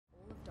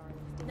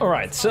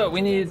Alright, so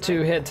we need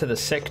to head to the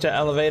sector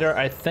elevator,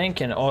 I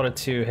think, in order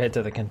to head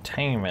to the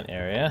containment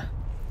area.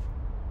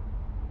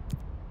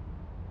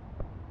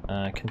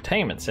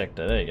 Containment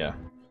sector, there you go. I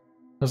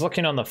was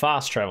looking on the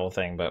fast travel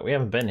thing, but we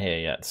haven't been here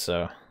yet,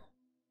 so...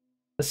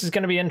 This is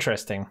going to be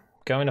interesting.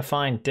 Going to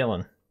find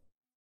Dylan.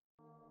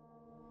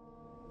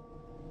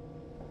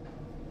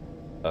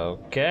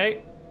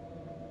 Okay.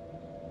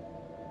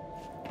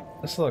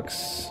 This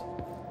looks...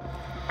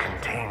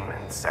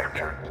 Containment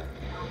sector.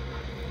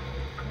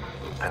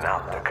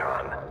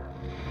 Panopticon.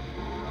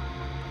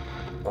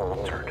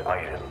 Altered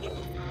items.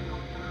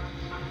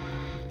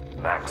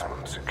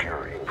 Maximum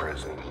security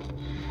prison.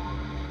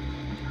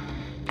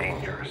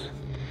 Dangerous.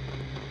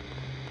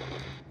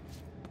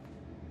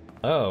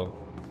 Oh.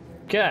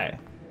 Okay.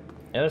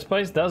 Yeah, this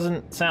place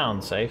doesn't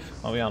sound safe,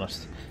 I'll be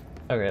honest.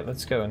 Okay,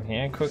 let's go in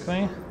here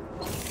quickly.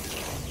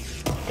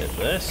 Get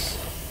this.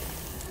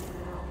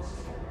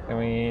 Can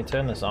we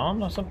turn this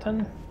on or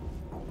something?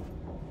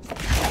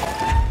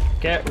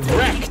 Get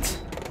wrecked!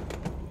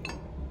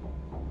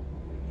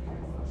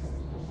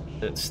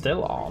 It's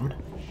still on.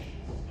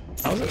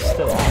 How is it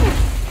still on?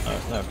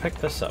 Oh, no, pick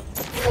this up.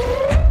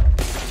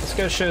 Let's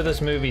go show this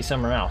movie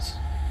somewhere else.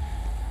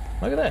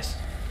 Look at this.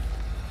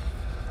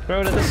 Throw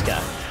it at this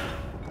guy.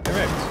 Get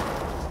wrecked.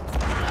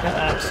 Get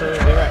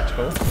absolutely wrecked,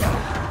 fool.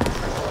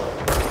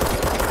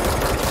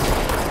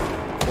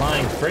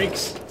 Flying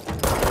freaks.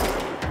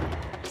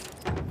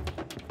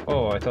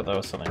 Oh, I thought there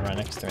was something right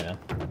next to me then.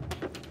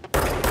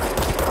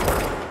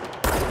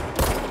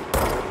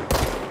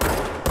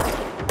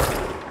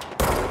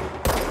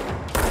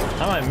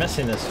 How am I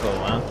missing this fool,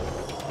 man?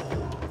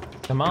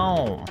 Come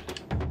on!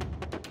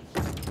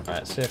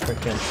 Alright, see if we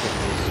can shoot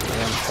these. We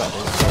haven't shot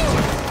these.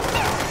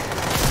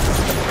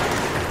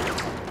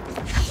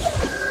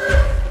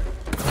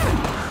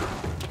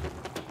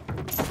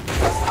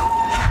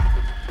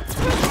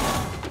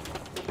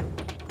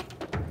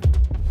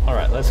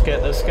 Alright, let's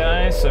get this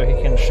guy so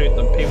he can shoot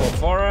the people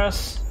for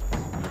us.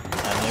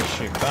 And you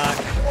shoot back.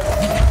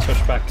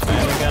 Switch back to my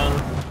other gun.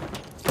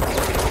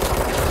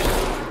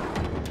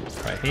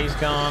 Right, he's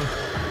gone.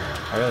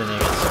 I really need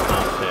to get some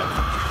help here.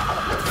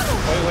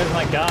 Wait, where's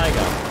my guy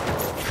gone?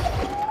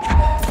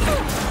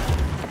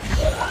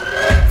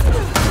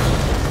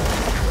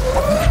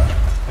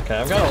 Okay,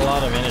 I've got a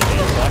lot of energy,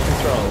 so I can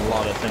throw a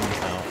lot of things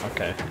now.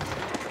 Okay.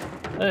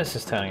 This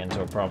is turning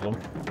into a problem.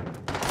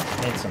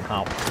 I need some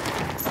help.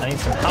 I need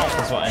some help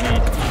is what I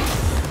need.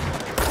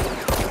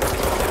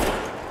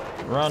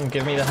 Run,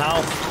 give me the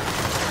help.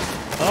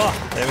 Oh,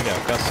 there we go,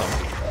 got some.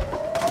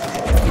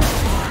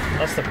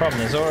 That's the problem,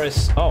 there's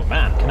always... Oh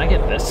man, can I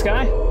get this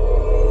guy?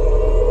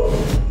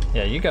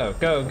 Yeah, you go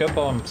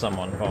bomb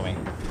someone for me.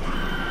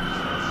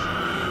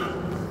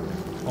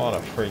 What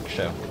a freak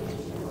show.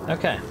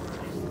 Okay.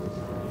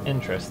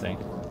 Interesting.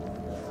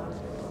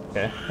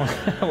 Okay,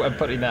 we're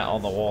putting that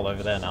on the wall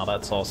over there now,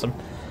 that's awesome.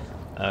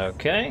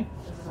 Okay.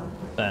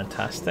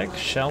 Fantastic.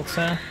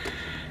 Shelter.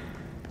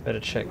 Better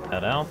check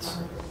that out.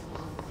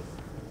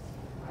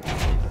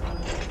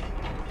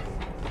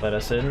 Let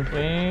us in,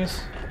 please.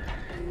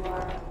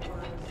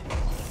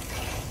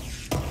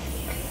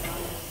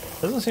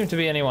 Doesn't seem to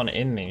be anyone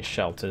in these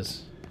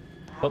shelters.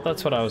 But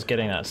that's what I was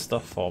getting that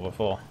stuff for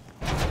before.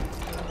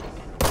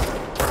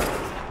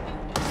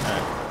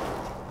 Alright.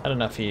 Had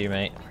enough of you,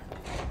 mate.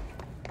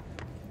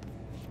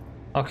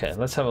 Okay,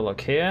 let's have a look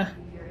here.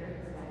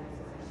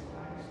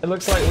 It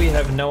looks like we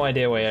have no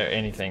idea where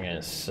anything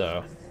is,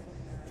 so...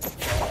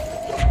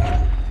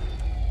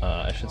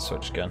 I should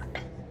switch gun.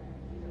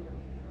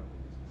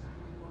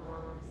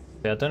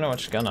 Yeah, I don't know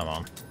which gun I'm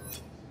on.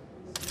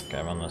 Okay,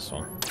 I'm on this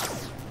one.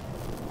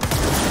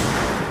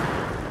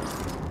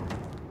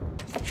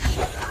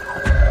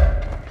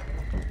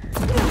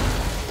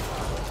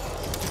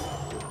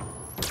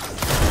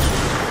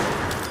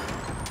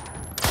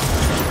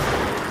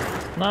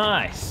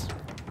 Nice!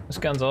 This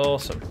gun's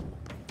awesome.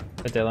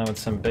 We're dealing with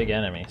some big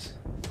enemies.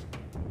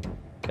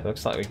 Okay,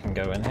 looks like we can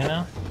go in here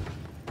now.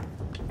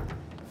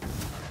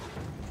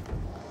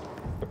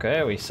 Okay,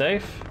 are we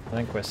safe? I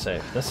think we're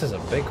safe. This is a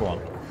big one.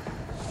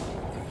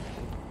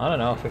 I don't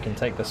know if we can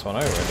take this one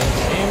over. It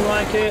doesn't seem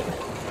like it.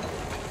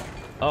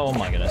 Oh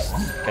my goodness.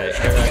 Okay,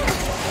 correct.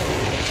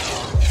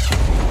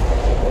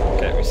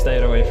 Okay, we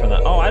stayed away from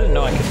that. Oh, I didn't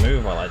know I could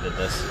move while I did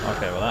this.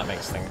 Okay, well that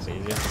makes things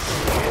easier.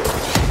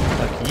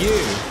 Fuck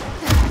you!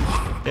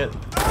 Get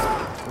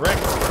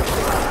wrecked.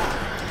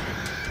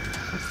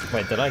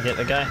 Wait, did I get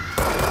the guy?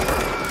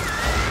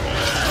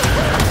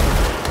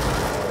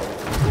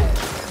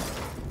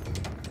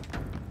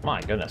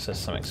 My goodness, there's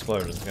some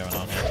explosions going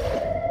on here.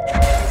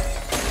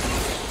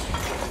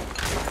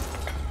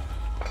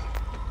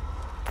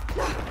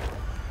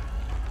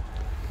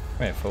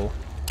 Come here, fool.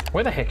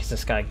 Where the heck is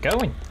this guy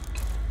going?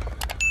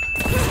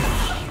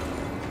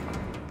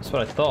 That's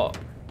what I thought.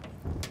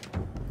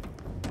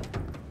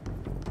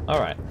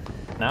 Alright.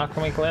 Now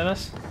can we clear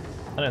this?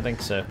 I don't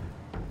think so.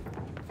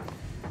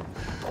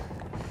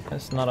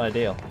 It's not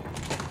ideal.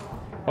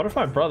 What if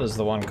my brother's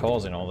the one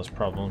causing all these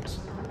problems?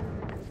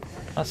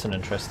 That's an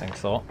interesting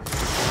thought.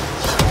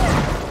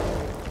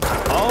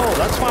 Oh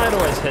That's why it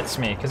always hits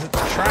me, because it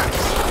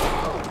tracks.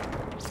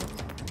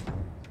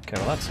 Okay,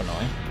 well that's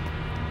annoying.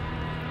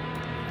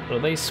 But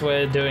at least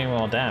we're doing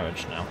more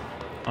damage now.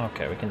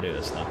 Okay, we can do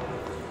this now.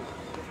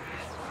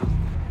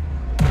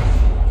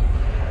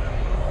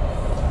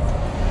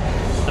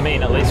 I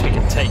mean, at least we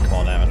can take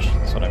more damage.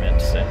 That's what I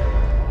meant to say.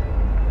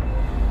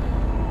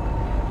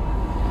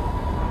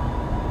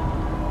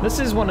 This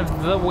is one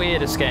of the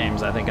weirdest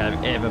games I think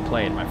I've ever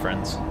played, my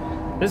friends.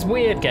 There's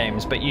weird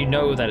games, but you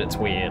know that it's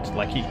weird.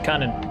 Like, you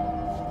kind of...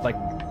 Like,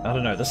 I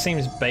don't know, this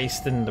seems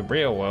based in the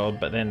real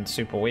world, but then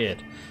super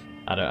weird.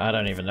 I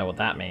don't even know what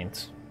that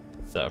means.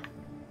 So,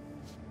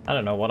 I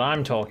don't know what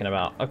I'm talking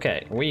about.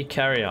 Okay, we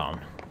carry on.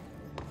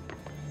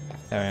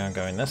 Carry on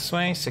going this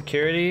way.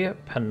 Security,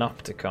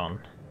 Panopticon.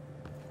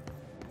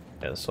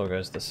 Yeah, this all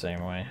goes the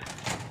same way.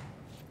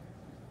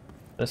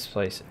 This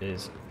place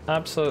is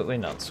absolutely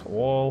nuts.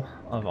 Wall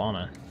of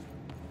Honor.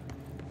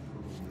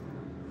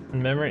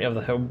 In memory of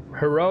the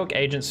heroic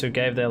agents who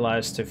gave their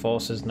lives to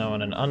forces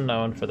known and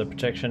unknown for the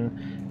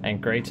protection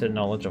and greater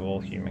knowledge of all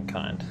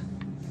humankind.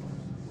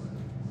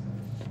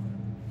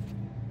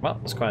 Well,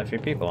 there's quite a few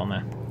people on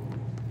there.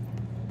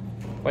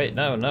 Wait,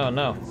 no.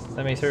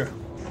 Let me through.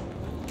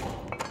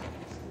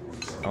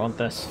 I want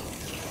this.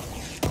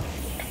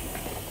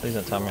 Please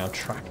don't tell me I'm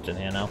trapped in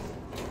here now.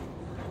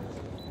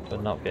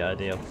 Would not be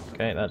ideal.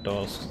 Okay, that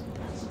door's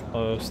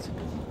closed.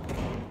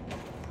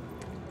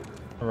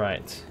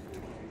 Right.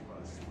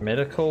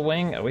 Medical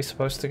wing? Are we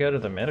supposed to go to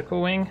the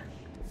medical wing?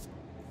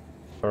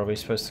 Or are we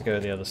supposed to go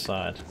to the other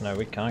side? No,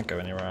 we can't go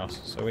anywhere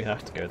else, so we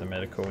have to go to the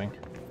medical wing.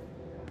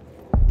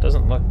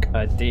 Doesn't look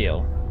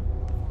ideal.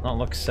 Not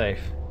look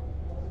safe.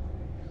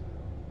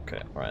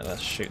 Okay, right,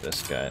 let's shoot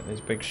this guy. These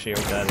big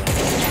shield guys.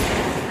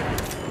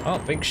 Oh,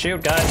 big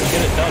shield guys are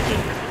good at dodging.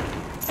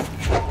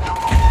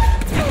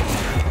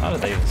 How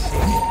did they even see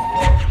me?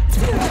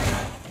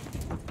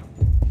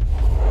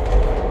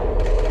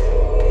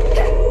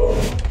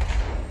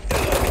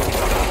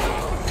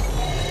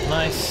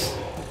 Nice.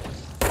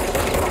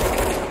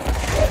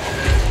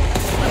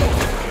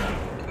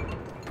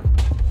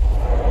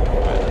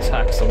 Right, let's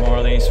hack some more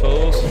of these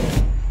fools.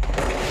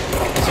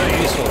 It's so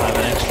useful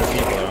having extra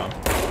people around.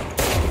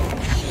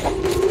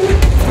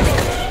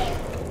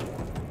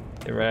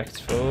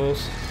 Direct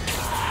fools.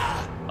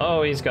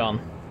 Oh, he's gone.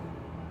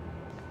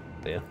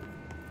 Yeah.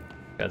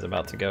 Guy's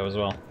about to go as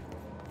well.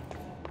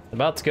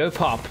 About to go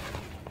pop.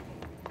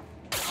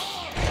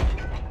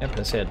 Yep,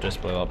 his head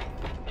just blew up.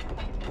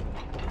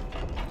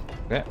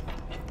 Okay.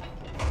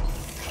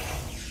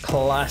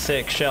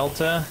 Classic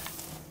shelter.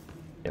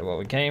 Get what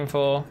we came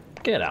for.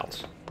 Get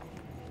out.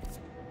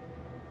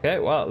 Okay,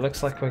 well, it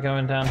looks like we're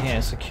going down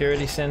here.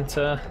 Security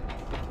center.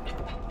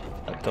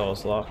 That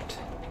door's locked.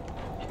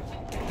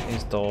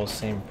 These doors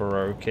seem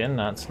broken.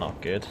 That's not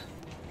good.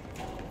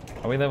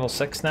 Are we level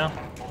 6 now?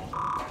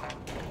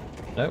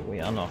 No, we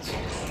are not.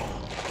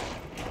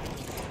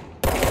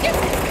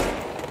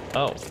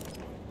 Oh.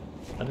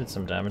 I did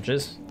some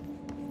damages.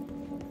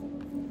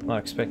 Not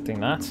expecting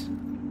that.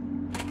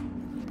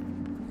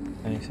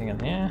 Anything in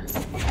here?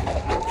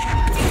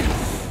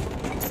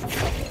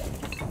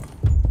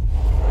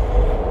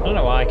 I don't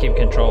know why I keep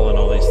controlling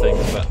all these things,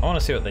 but I want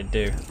to see what they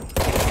do.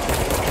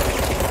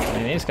 I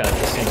mean, these guys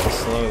just seem to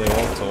slowly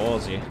walk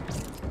towards you.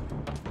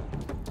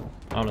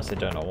 I honestly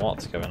don't know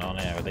what's going on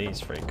here with these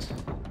freaks.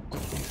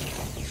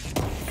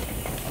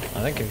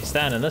 I think if you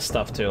stand in this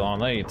stuff too long,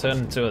 though, you turn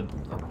into a...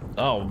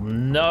 Oh,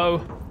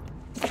 no!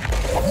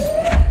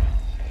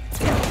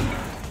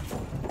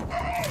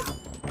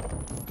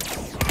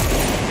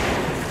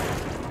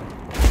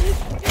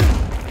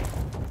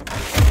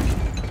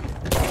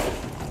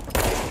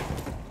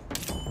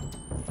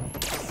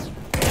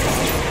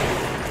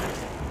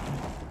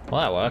 Well,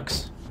 that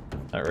works.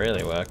 That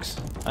really works.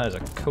 That is a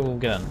cool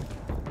gun.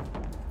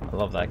 I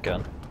love that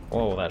gun.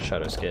 Whoa, that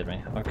shadow scared me.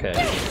 Okay.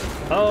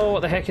 Oh, what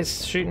the heck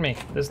is shooting me?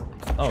 There's...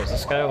 Oh, is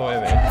this guy all the way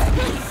over here?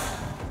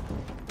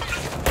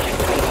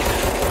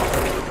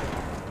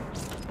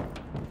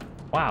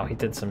 Wow, he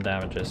did some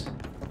damages.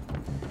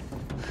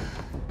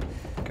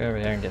 Go over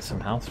here and get some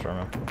health from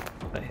him.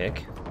 What the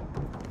heck?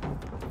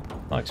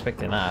 Not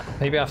expecting that.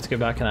 Maybe I have to go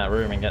back in that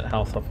room and get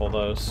health off all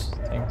those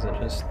things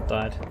that just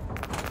died.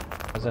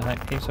 Is there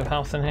heaps of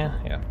health in here?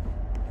 Yeah.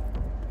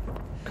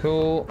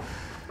 Cool.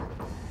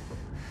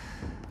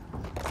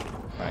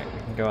 Right, we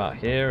can go out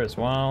here as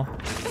well.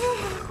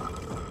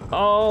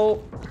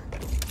 Oh!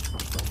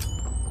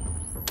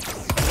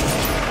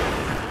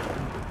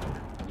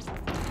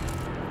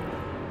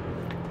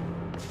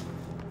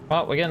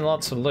 Well, we're getting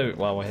lots of loot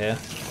while we're here.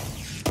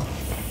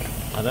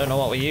 I don't know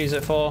what we use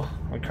it for.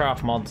 We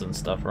craft mods and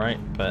stuff, right?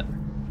 But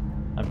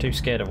I'm too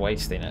scared of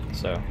wasting it,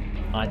 so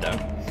I don't.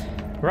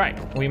 Right,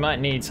 we might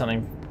need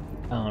something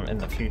in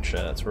the future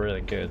that's really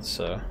good,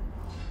 so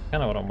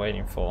kind of what I'm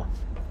waiting for.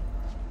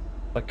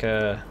 Like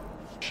a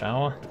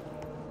shower?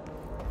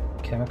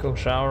 Chemical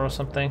shower or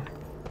something?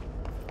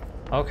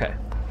 Okay.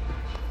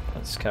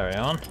 Let's carry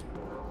on.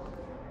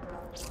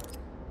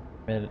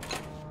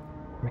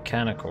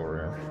 Mechanical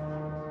room.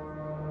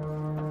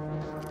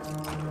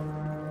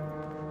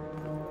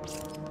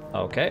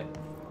 Okay.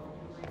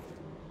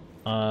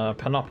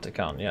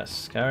 Panopticon,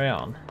 yes, carry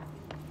on.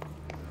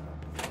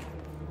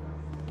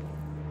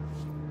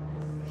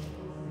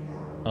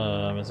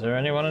 Is there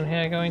anyone in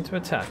here going to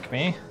attack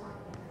me?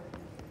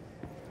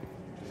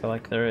 I feel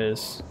like there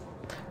is.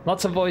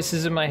 Lots of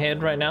voices in my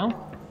head right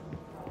now.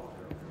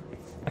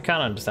 I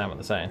can't understand what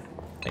they're saying.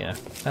 But,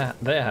 yeah,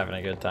 they're having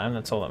a good time,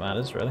 that's all that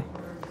matters, really.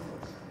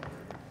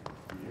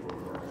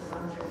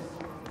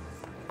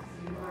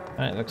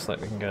 Alright, looks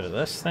like we can go to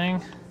this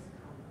thing.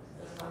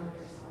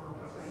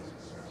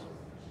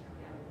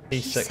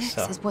 P6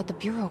 cell. P6 is what the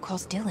Bureau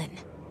calls Dylan.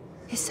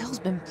 His cell's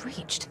been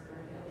breached.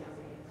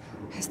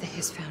 Has the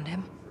Hiss found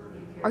him?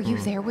 Are you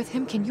there with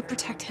him? Can you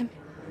protect him?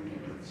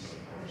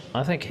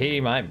 I think he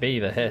might be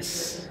the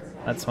Hiss.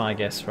 That's my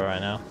guess for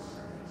right now.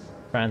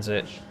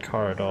 Transit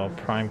Corridor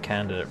Prime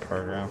Candidate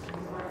Program.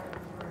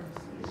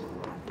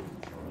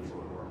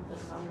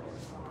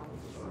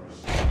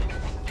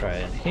 Try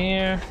in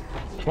here.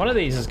 One of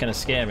these is going to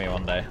scare me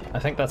one day. I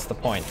think that's the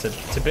point.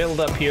 To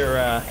build up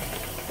your...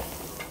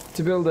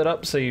 to build it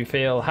up so you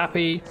feel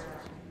happy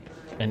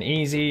and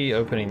easy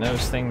opening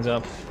those things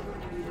up.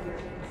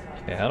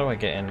 Okay, how do I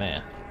get in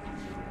there?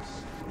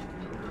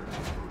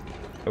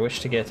 I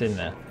wish to get in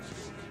there.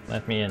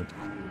 Let me in.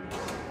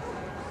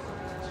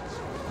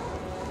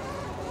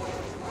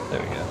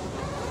 There we go.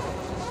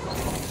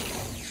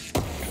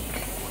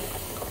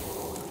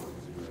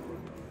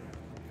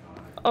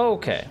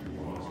 Okay.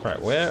 Right,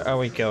 where are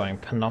we going?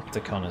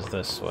 Panopticon is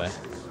this way.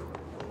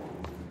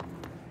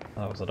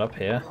 Oh, was it up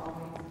here?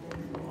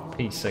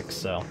 P6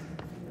 cell.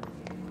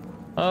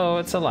 Oh,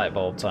 it's a light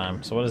bulb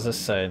time. So what does this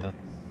say?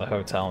 The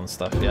hotel and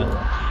stuff,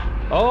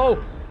 yeah.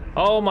 Oh!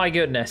 Oh my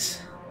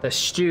goodness. The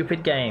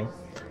stupid game.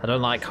 I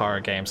don't like horror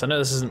games. I know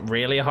this isn't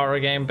really a horror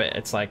game, but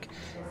it's like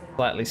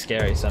slightly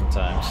scary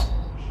sometimes.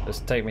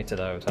 Just take me to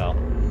the hotel.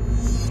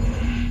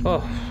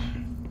 Oh.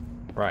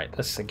 Right,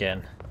 this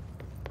again.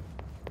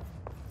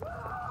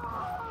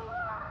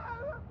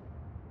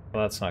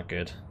 Well, that's not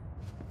good.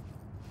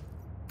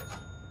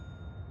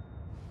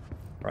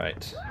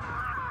 Right.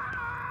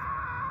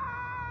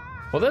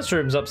 Well, this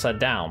room's upside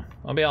down.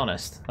 I'll be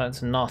honest.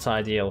 That's not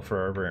ideal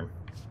for a room.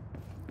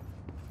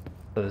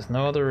 So there's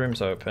no other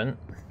rooms open.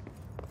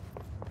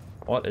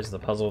 What is the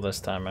puzzle this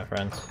time, my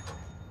friends?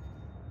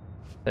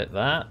 Hit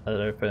that.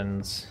 That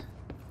opens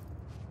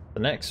the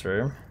next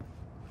room,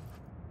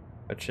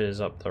 which is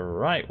up the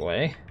right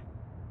way.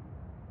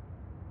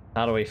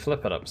 How do we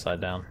flip it upside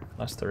down?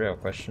 That's the real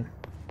question.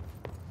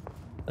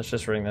 Let's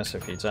just ring this a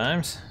few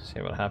times.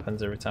 See what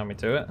happens every time we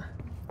do it.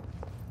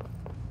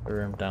 The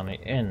room down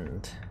the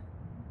end.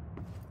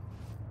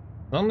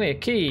 Only a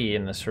key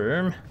in this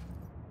room.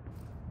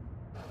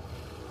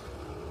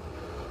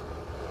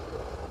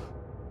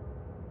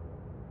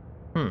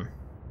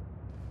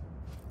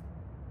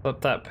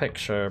 Flip that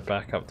picture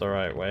back up the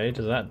right way.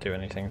 Does that do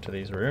anything to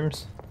these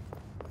rooms?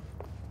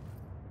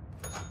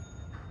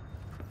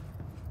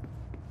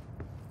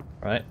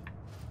 Right.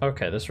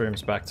 Okay, this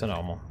room's back to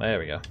normal. There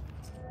we go.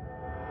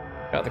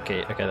 Got the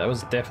key. Okay, that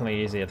was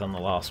definitely easier than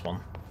the last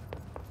one.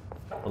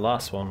 The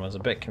last one was a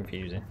bit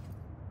confusing.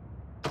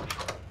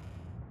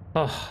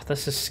 Oh,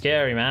 this is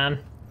scary, man.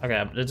 Okay,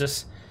 I'm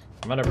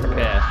gonna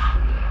prepare.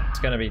 It's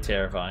gonna be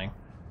terrifying.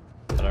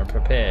 But I'm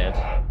prepared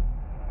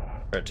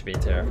for it to be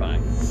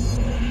terrifying.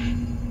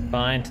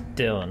 Find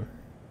Dylan,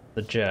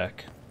 the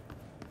jerk.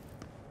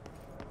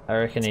 I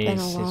reckon It's been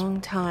a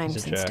long time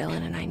since jerk.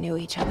 Dylan and I knew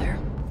each other.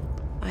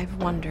 I've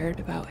wondered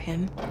about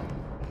him.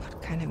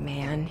 What kind of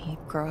man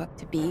he'd grow up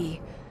to be.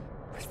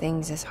 Were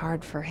things as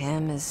hard for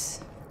him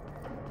as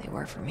they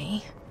were for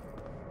me?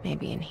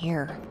 Maybe in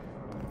here,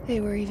 they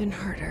were even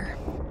harder.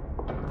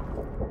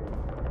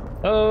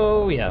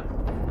 Oh yeah.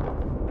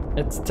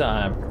 It's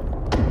time.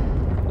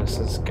 This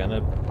is gonna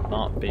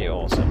not be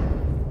awesome.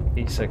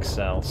 P6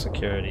 cell,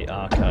 security,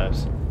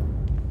 archives.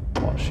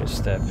 Watch your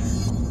step.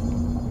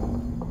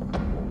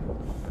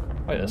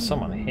 Wait, there's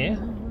someone here?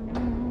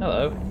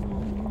 Hello.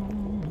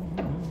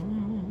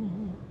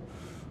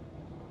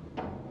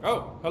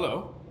 Oh,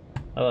 hello.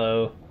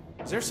 Hello.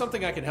 Is there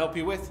something I can help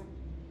you with?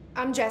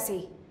 I'm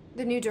Jessie,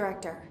 the new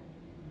director.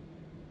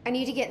 I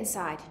need to get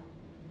inside.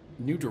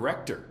 New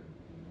director?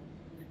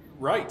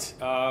 Right.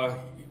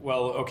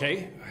 Well,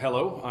 okay.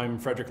 Hello, I'm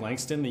Frederick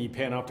Langston, the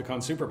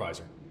Panopticon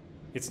supervisor.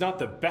 It's not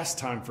the best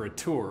time for a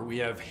tour. We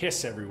have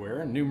Hiss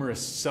everywhere, numerous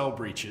cell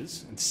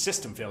breaches, and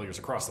system failures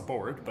across the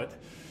board, but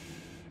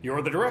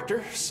you're the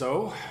director,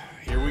 so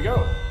here we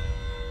go.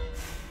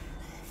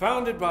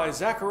 Founded by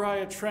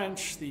Zachariah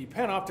Trench, the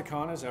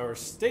Panopticon is our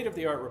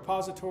state-of-the-art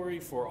repository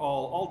for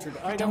all altered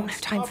items. I don't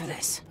have time for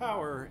objects, this.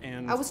 Power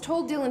and... I was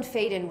told Dylan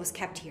Faden was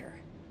kept here.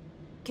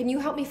 Can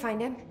you help me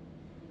find him?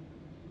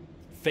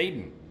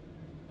 Faden?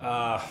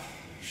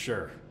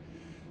 Sure.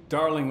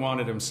 Darling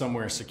wanted him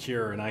somewhere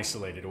secure and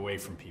isolated away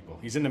from people.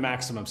 He's in the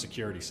maximum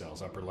security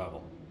cells, upper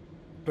level.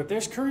 But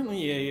there's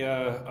currently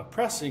a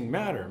pressing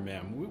matter,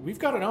 ma'am. We've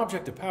got an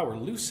object of power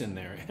loose in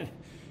there.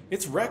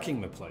 It's wrecking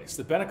the place.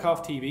 The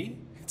Benikoff TV,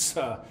 it's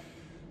a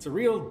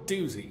real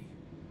doozy.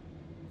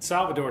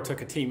 Salvador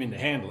took a team in to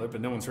handle it, but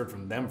no one's heard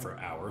from them for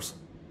hours.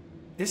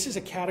 This is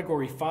a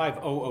Category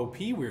 5 OOP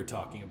we're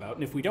talking about,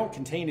 and if we don't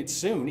contain it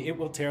soon, it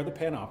will tear the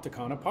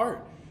Panopticon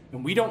apart.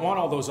 And we don't want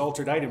all those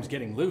altered items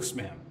getting loose,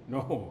 ma'am.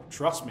 No,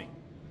 trust me.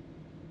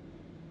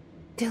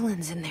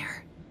 Dylan's in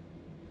there.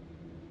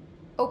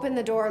 Open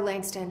the door,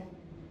 Langston.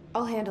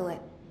 I'll handle it.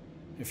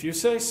 If you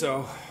say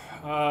so.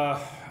 I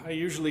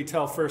usually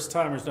tell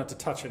first-timers not to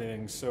touch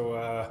anything,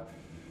 so,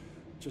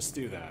 just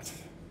do that.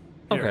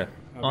 Here, Okay,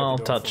 I'll I'll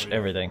get the door touch for you.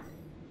 everything.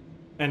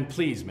 And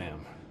please,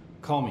 ma'am,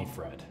 call me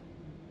Fred.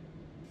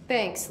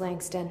 Thanks,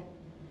 Langston.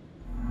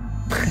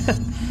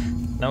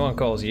 No one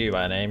calls you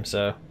by name,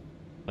 so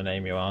the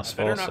name you asked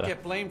Better for. not So.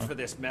 get blamed for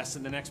this mess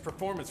in the next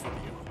performance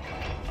review.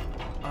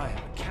 I am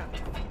a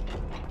captain.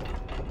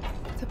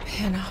 The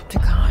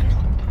Panopticon.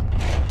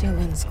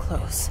 Dylan's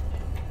close.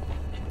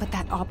 But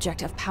that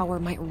object of power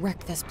might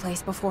wreck this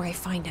place before I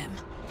find him.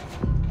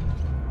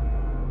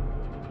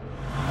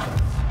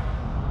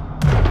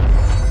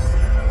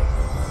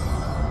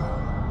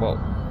 Whoa.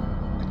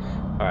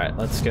 Alright,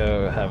 let's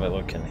go have a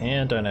look in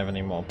here. Don't have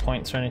any more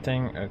points or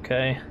anything.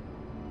 Okay.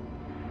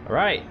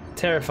 Alright,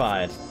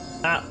 terrified.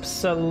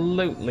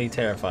 Absolutely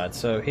terrified.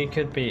 So he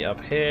could be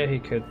up here, he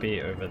could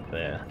be over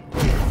there.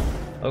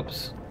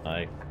 Oops.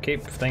 I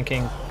keep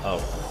thinking. Oh.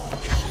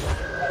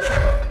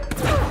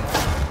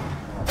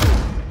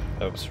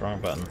 Oops, wrong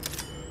button.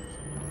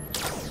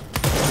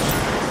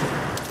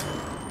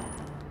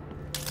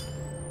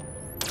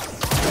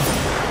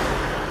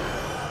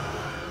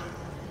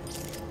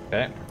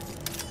 Okay.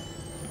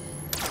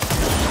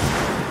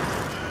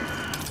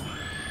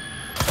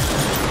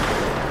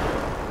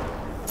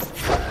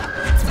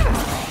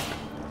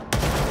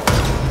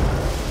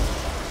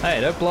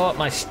 Hey, don't blow up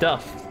my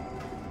stuff.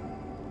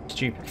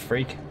 Stupid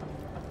freak.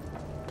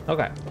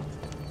 Okay.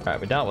 Alright,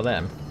 we dealt with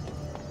them.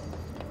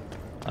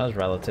 That was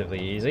relatively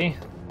easy.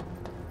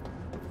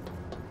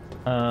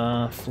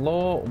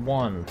 Floor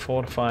 1,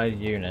 fortified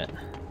unit.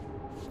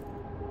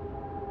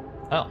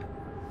 Oh.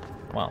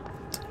 Well,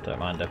 don't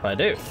mind if I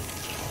do.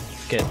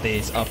 Get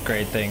these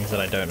upgrade things that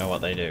I don't know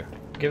what they do.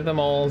 Give them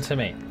all to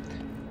me.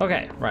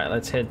 Okay, right,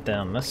 let's head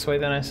down this way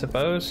then, I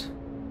suppose.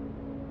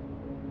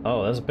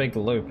 Oh, there's a big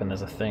loop and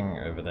there's a thing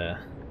over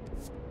there.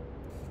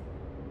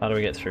 How do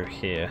we get through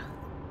here?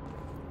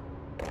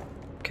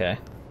 Okay.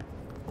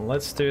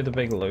 Let's do the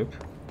big loop.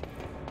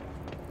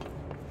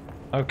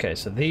 Okay,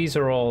 so these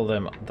are all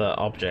the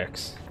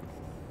objects.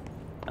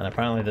 And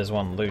apparently there's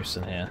one loose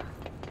in here.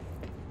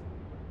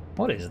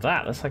 What is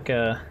that? That's like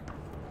a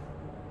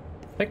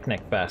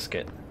picnic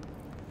basket.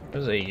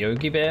 There's a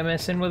Yogi Bear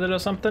missing with it or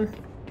something?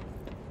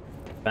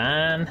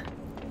 Fan?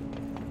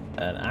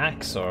 An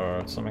axe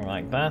or something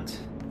like that?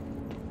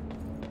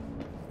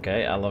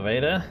 Okay,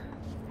 elevator.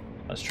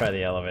 Let's try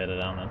the elevator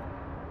down then.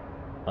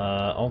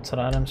 Altered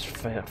items,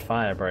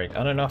 fire break.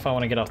 I don't know if I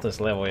want to get off this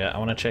level yet. I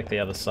want to check the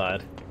other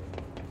side.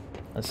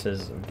 This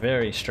is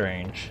very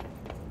strange.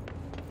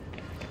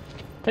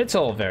 It's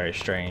all very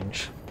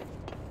strange.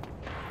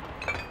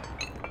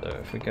 So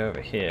if we go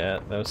over here,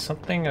 there was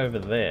something over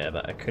there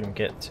that I couldn't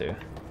get to.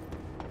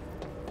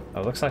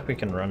 Oh, looks like we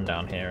can run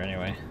down here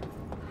anyway.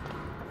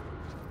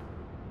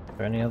 Is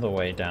there any other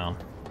way down?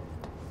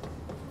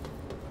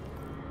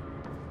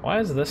 Why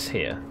is this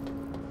here?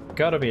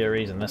 Gotta be a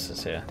reason this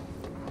is here.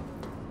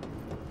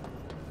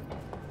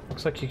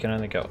 Looks like you can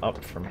only go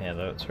up from here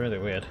though, it's really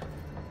weird.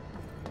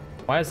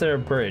 Why is there a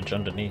bridge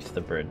underneath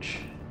the bridge?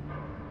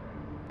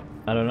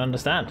 I don't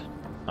understand.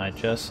 I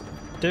just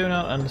do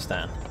not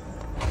understand.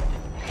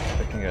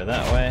 We can go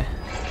that way.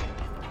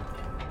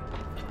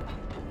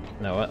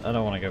 No, I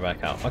don't want to go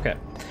back out. Okay,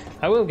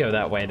 I will go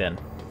that way then.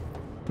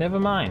 Never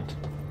mind.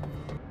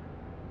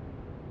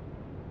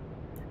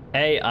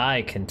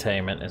 AI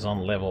containment is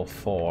on level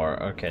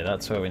 4. Okay,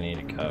 that's where we need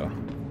to go.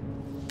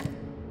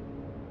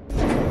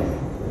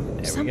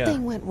 There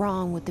Something went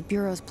wrong with the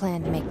Bureau's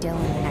plan to make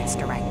Dylan the next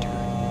director.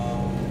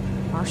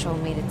 Marshall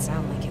made it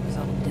sound like it was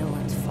all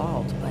Dylan's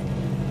fault, but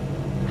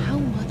how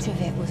much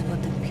of it was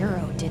what the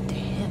Bureau did to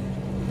him?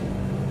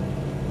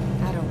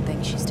 I don't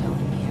think she's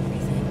telling me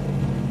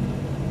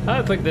everything. I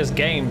don't think this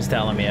game's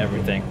telling me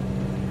everything.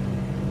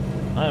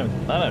 I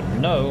don't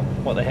know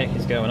what the heck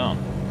is going on.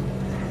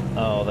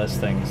 Oh, there's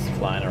things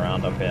flying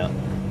around up here.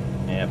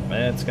 Yep,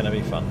 it's gonna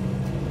be fun.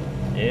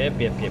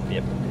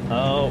 Yep.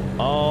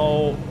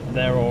 Oh,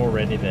 they're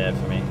already there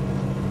for me.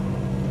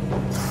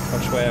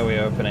 Which way are we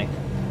opening?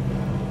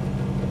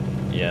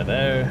 Yeah,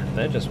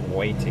 they're just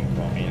waiting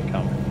for me to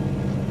come.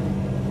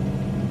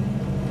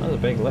 That was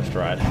a big lift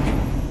ride.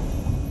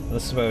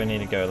 This is where we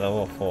need to go,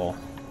 level 4.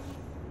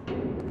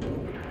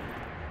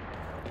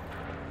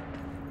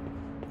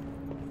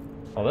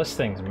 Oh, this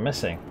thing's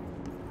missing.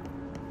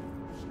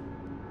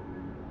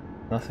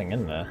 Nothing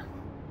in there.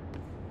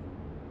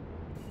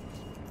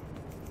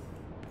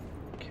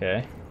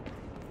 Okay.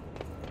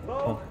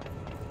 Hello?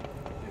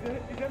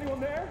 Is anyone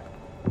there?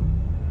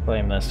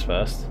 Claim this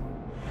first.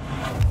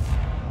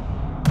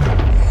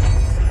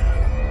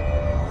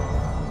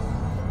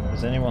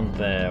 Is anyone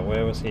there?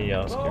 Where was he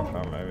asking Hello?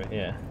 from? Over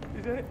here.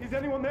 Is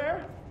anyone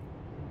there?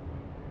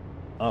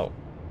 Oh.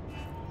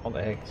 What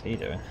the heck is he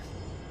doing?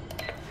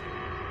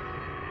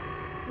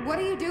 What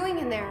are you doing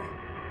in there?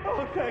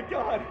 Oh, thank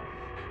God!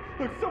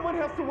 Look, someone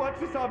has to watch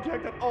this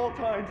object at all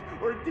times,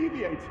 or it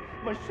deviates.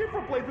 My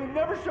shifter blades have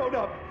never showed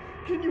up.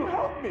 Can you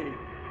help me?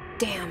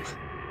 Damn.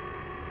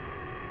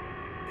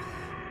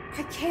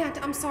 I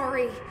can't, I'm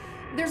sorry.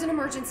 There's an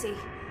emergency.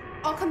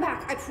 I'll come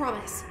back, I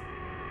promise.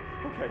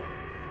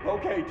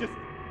 Okay, just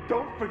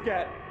don't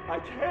forget. I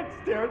can't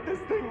stare at this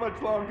thing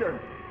much longer.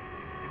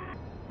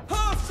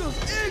 Hostiles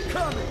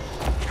incoming!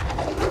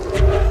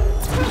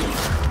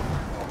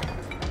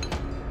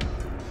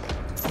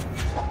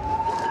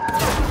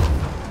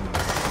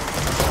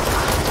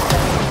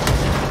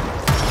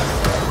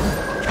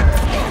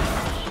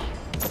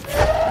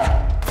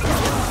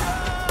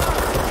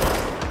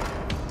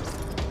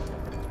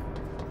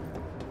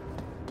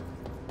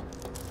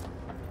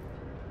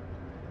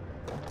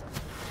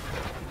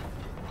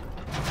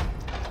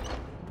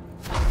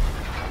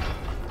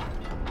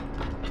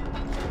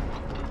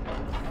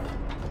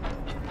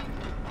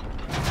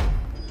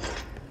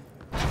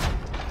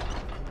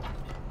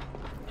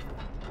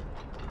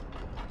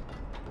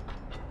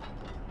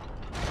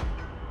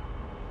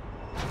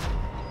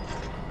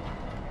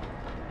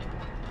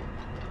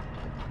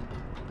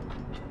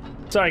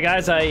 Sorry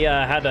guys, I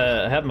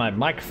had my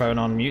microphone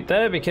on mute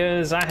there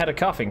because I had a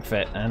coughing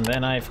fit and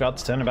then I forgot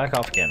to turn it back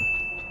off again.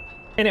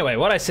 Anyway,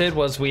 what I said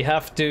was we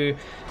have to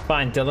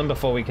find Dylan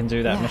before we can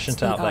do that mission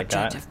to help that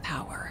guy. That's the object of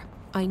power.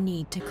 I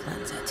need to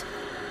cleanse it.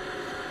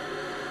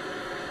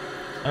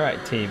 Alright,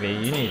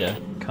 TV, you need to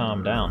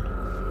calm down.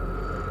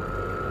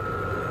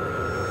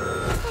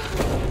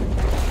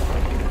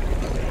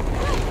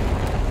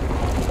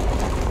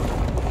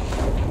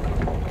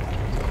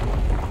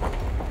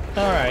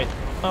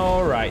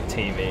 Alright,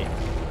 TV.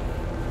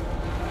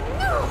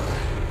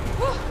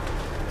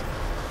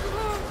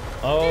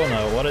 Oh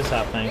no, what is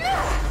happening?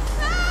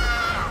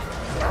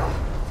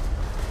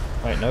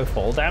 Wait, no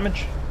fall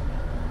damage?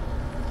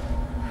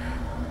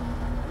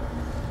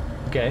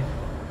 Okay.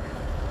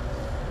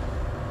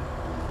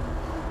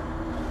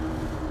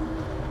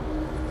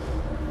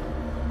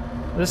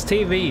 This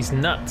TV's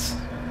nuts.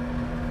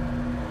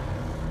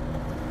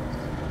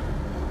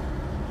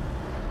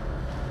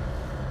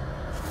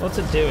 What's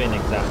it doing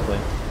exactly?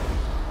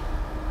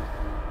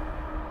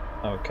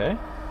 Okay.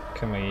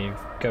 Can we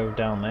go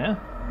down there?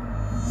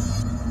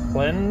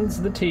 Cleanse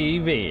the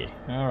TV.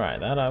 Alright,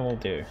 that I will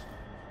do.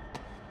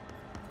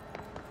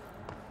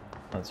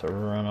 Let's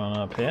run on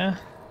up here.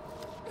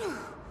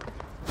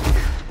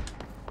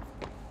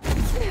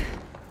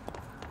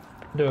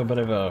 Do a bit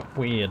of a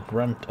weird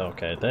run.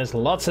 Okay, there's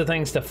lots of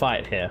things to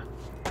fight here.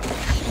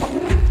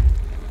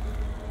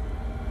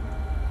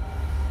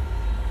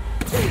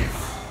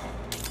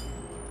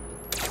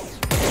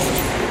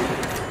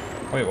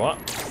 Wait, what?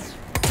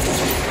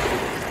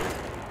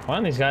 Why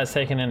aren't these guys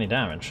taking any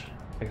damage?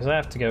 Because I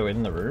have to go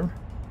in the room?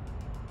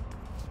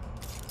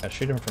 I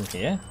shoot him from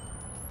here?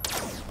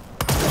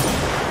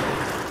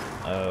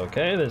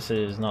 Okay, this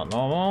is not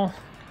normal.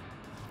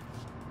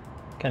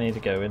 I need to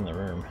go in the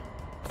room.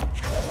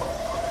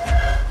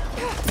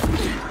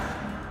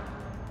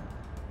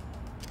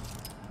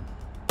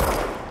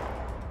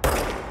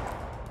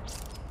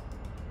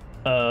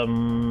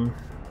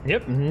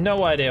 Yep,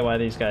 no idea why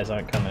these guys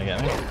aren't coming to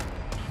get me.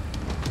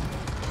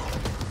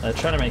 They're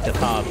trying to make it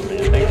hard for me,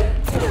 I think.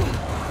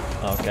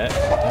 Okay,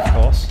 of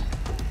course.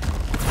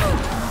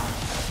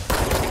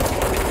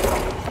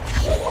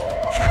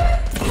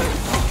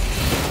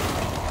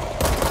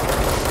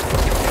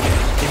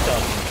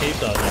 Keep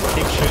dodging,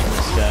 keep shooting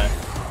this guy.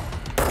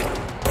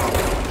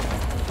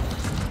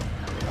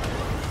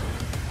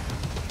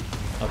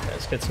 Okay,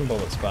 let's get some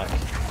bullets back.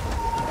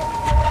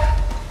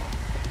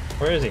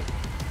 Where is he?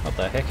 What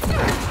the heck?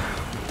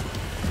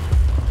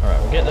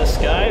 Alright, we'll get this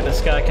guy. This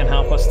guy can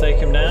help us take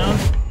him down.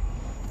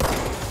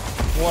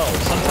 Whoa,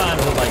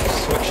 sometimes it like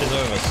switches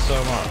over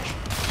so much.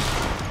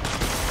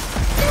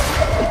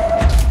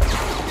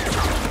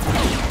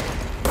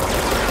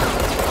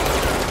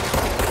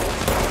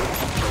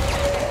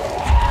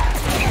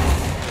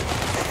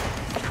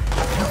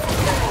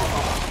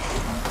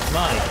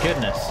 My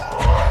goodness.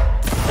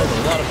 There's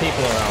a lot of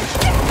people around.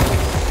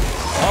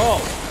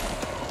 Oh!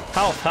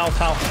 Health, health,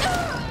 health.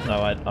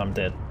 No, I'm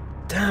dead.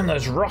 Damn,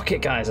 those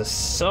rocket guys are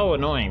so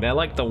annoying. They're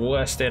like the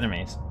worst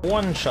enemies.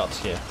 One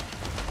shots you.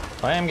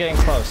 I am getting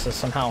close. There's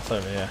some health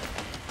over here.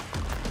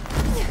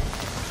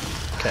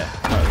 Okay,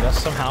 right, we got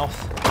some health.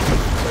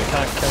 So he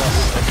can't kill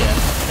us again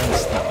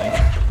instantly.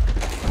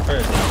 Where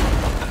is he?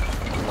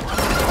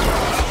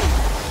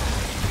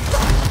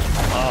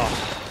 Oh.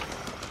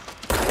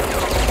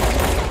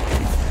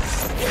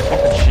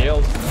 Fucking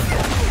shield.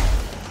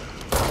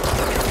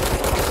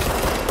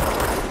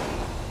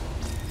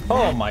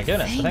 Oh my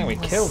goodness, I think we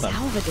killed them.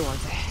 Salvador,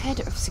 the head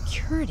of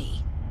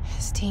security.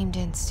 His team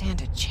didn't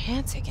stand a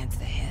chance against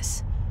the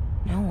Hiss.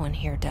 No one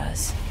here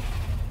does.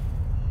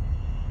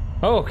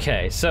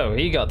 Okay, so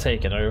he got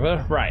taken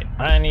over. Right,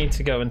 I need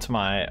to go into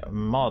my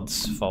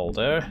mods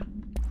folder.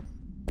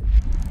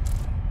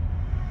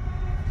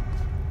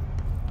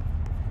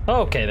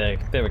 Okay,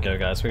 there we go,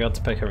 guys. We got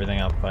to pick everything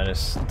up. I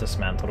just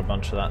dismantled a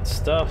bunch of that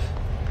stuff.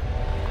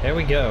 Here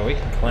we go. We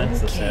can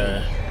cleanse this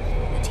area.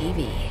 The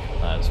TV.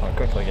 I just want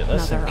to quickly get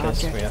this in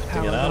case we have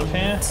to get out of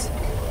here.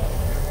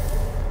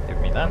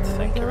 Give me that.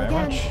 Thank you very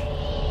much.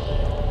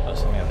 There's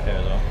something up here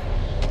as well.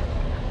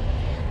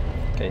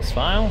 Case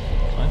file.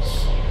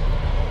 Nice.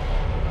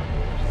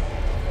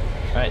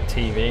 Right,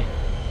 TV.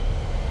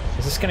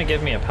 Is this going to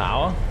give me a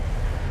power?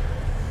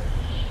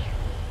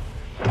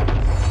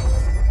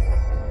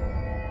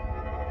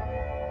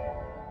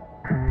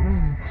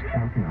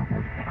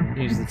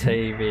 Use the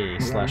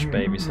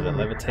TV/babysitter.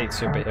 Levitate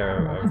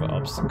superhero over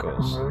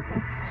obstacles.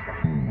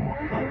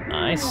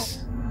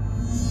 Nice.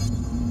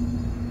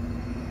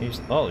 Use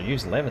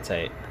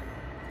levitate.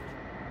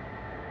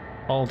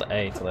 Hold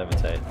A to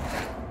levitate.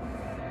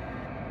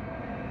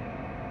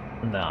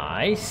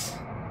 Nice.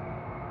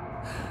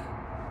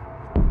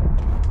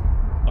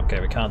 Okay,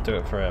 we can't do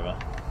it forever.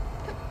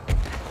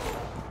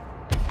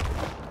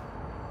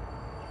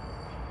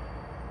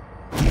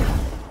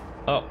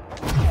 Oh,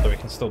 so we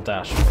can still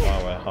dash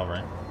while we're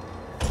hovering.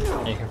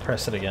 You can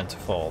press it again to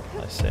fall,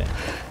 I see.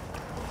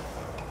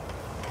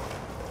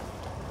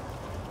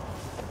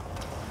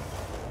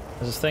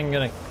 Is this thing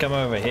gonna come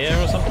over here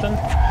or something?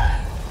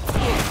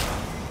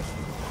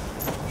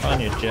 On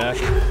you, Jack.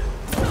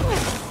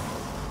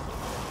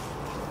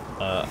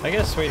 I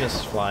guess we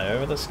just fly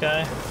over this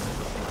guy.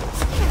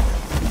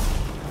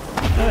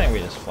 I think we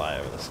just fly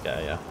over this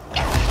guy, yeah.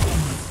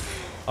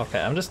 Okay,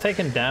 I'm just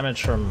taking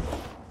damage from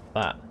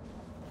that.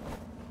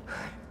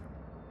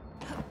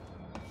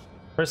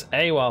 Press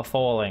A while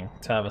falling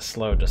to have a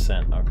slow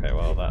descent. Okay,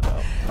 well that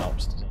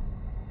helps, doesn't it?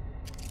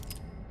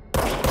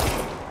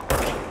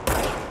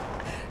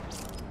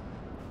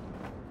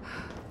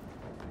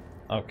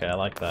 Okay, I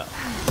like that.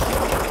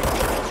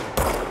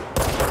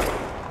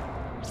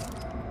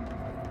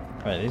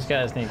 Right, these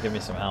guys need to give me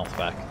some health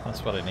back.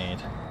 That's what I need.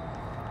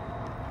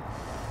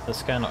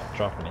 This guy not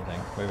drop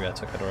anything. Maybe I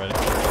took it already.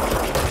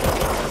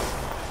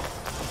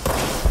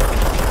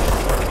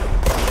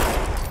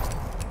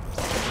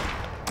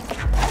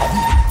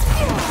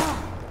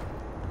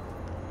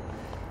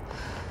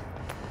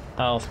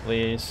 Health,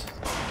 please.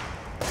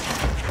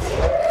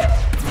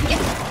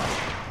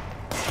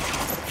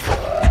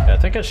 Yeah, I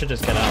think I should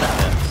just get out of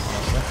here,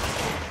 honestly.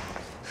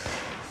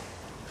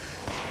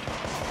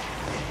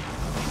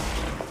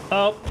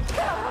 Oh.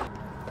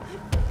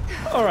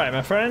 Alright,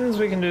 my friends,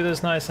 we can do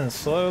this nice and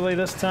slowly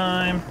this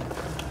time.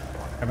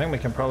 I think we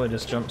can probably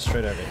just jump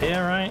straight over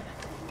here, right?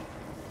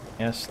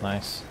 Yes,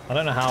 nice. I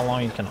don't know how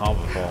long you can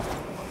hover for.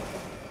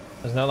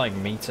 There's no, like,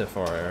 meter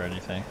for it or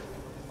anything.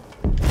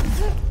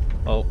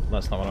 Oh,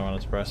 that's not what I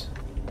wanted to press.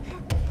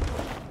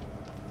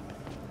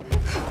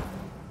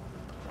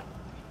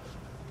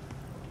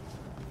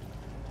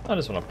 I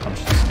just want to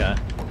punch this guy.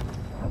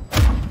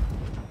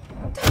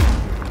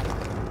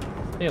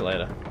 See you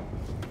later.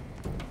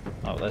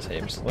 Oh, there's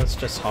heaps. Let's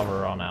just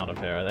hover on out of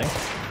here, I think.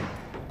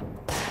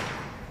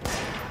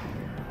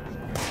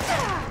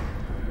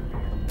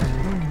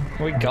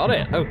 We got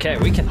it! Okay,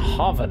 we can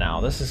hover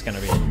now. This is going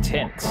to be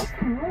intense.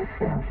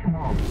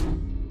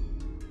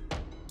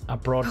 A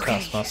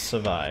broadcast must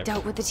survive.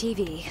 Dealt with the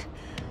TV.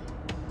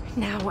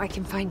 Now I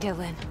can find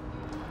Dylan.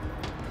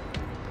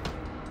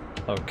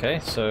 Okay,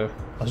 so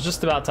I was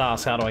just about to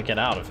ask how do I get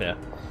out of here.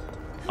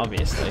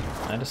 Obviously,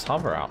 I just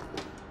hover out.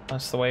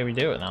 That's the way we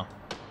do it now.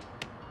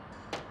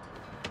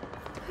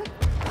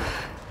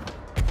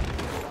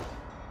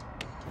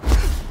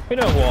 We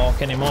don't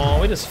walk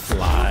anymore, we just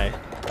fly.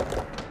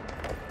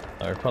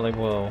 So we probably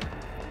will...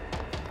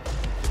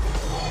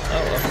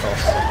 Oh, of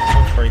course,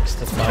 some freaks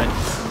to fight.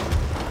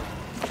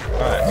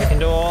 Alright, we can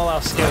do all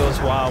our skills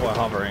while we're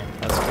hovering.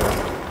 That's cool.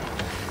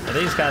 But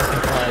these guys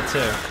can fly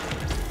too.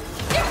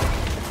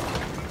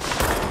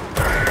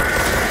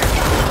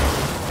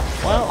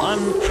 Well,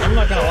 I'm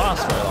not gonna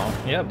last very long.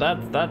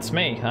 Yep, that's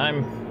me.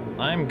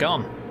 I'm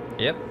gone.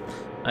 Yep.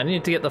 I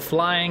need to get the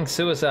flying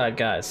suicide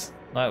guys.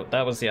 Oh,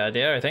 that was the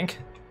idea, I think.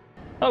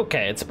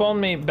 Okay, it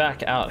spawned me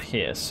back out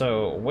here.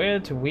 So where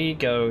do we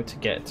go to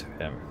get to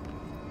him?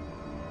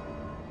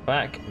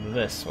 Back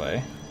this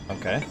way.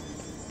 Okay.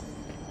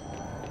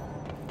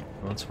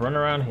 Let's run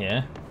around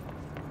here.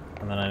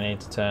 And then I need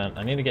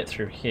to get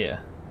through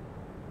here.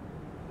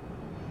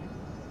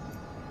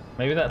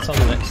 Maybe that's on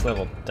the next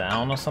level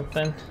down or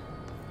something.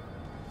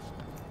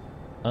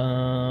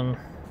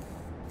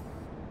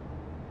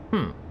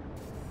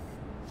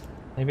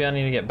 Maybe I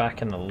need to get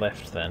back in the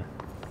lift then.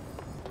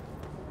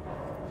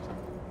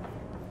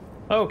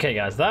 Okay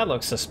guys, that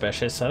looks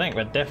suspicious. I think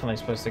we're definitely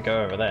supposed to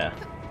go over there.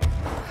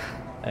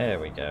 There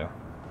we go.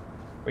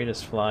 We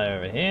just fly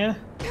over here.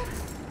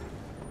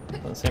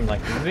 Doesn't seem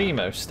like the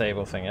most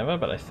stable thing ever,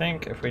 but I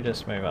think if we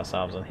just move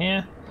ourselves in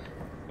here,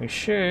 we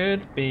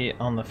should be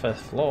on the 5th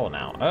floor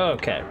now.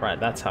 Okay, right,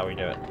 that's how we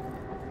do it.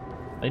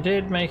 They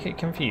did make it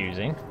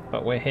confusing,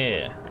 but we're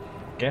here.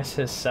 Guess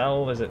his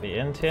cell is at the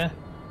end here.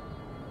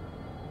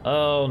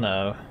 Oh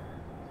no.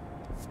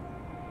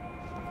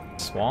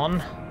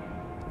 Swan?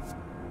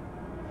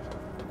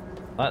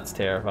 That's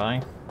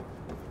terrifying.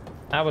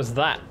 How was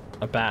that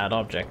a bad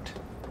object?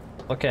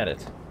 Look at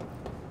it.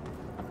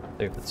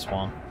 Stupid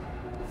swan.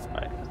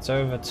 Right, it's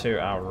over to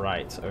our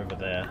right, over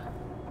there.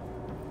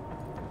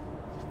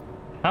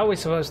 How are we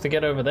supposed to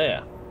get over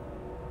there?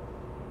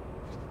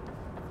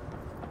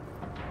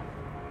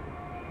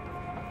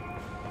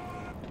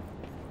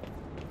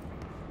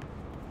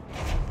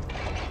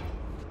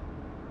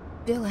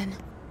 Dylan.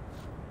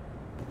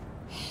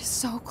 He's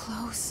so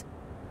close.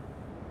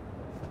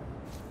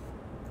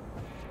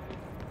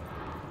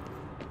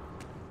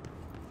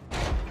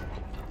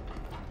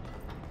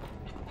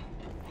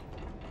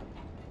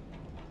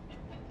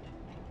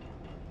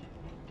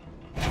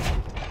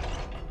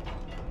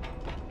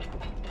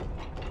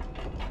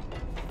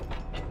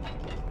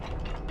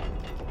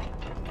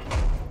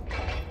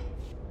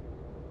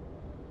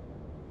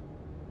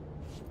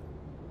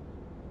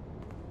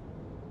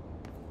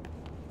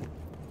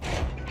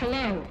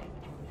 Hello?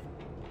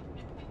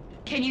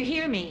 Can you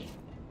hear me?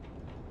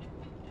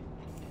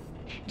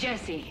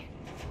 Jesse.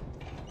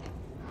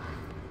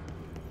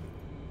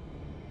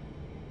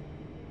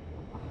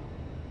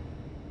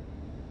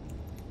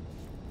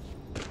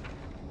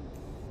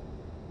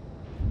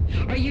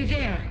 Are you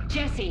there,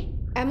 Jesse?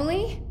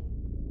 Emily?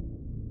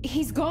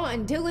 He's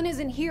gone. Dylan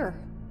isn't here.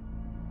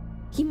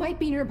 He might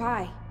be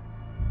nearby.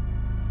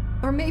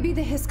 Or maybe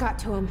the hiss got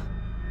to him.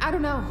 I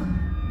don't know.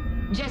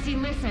 Jesse,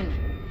 listen.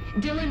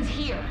 Dylan's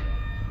here.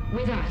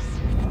 With us.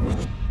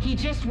 He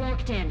just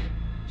walked in.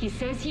 He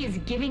says he is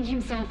giving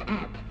himself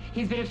up.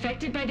 He's been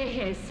affected by the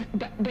hiss,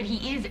 but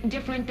he is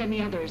different than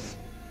the others.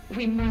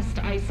 We must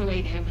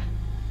isolate him.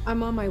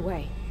 I'm on my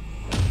way.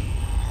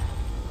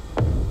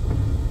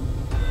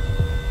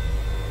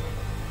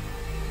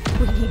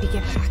 We need to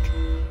get back.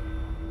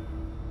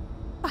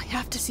 I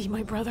have to see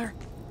my brother.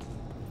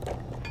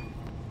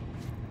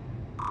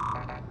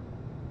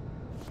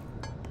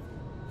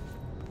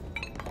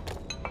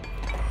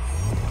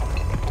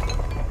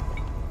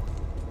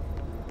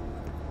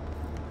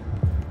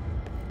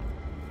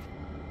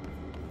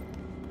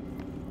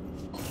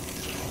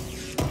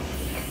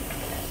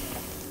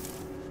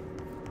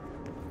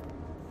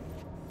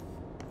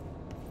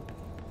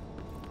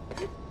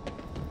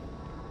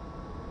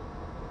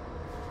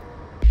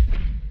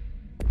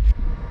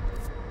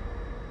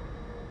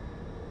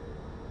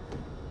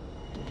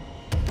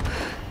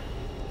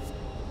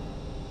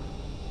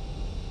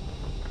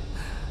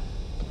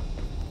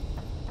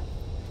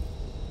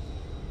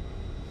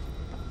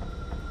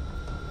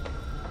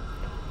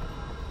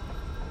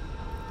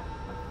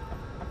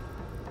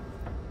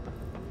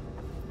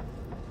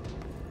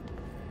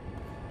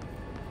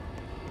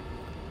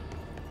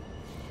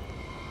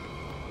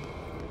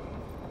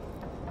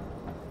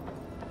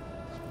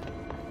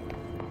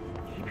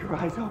 Your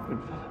eyes open,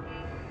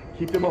 Philip.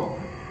 Keep them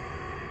open.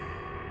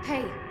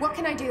 Hey, what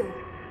can I do?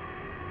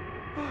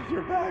 Oh,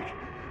 you're back.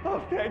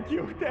 Oh, thank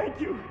you, thank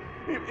you.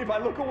 If I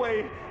look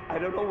away, I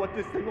don't know what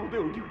this thing will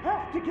do. You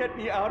have to get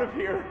me out of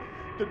here.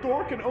 The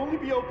door can only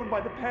be opened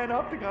by the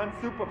Panopticon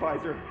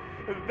supervisor.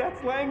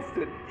 That's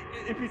Langston,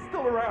 if he's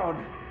still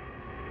around.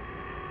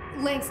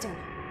 Langston.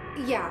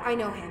 Yeah, I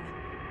know him.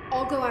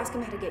 I'll go ask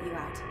him how to get you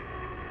out.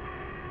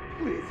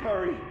 Please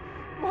hurry.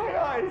 My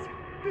eyes,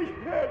 they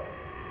can't.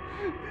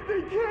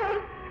 They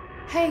can't.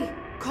 Hey,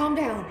 calm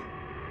down.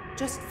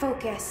 Just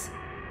focus.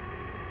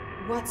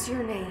 What's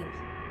your name?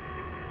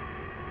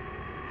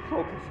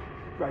 Focus.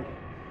 Right.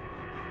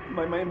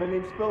 My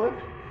name's Philip,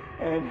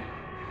 and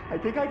I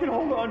think I can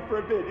hold on for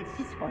a bit. It's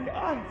just my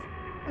eyes.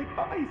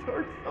 My eyes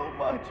hurt so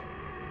much.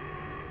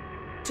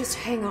 Just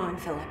hang on,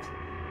 Philip.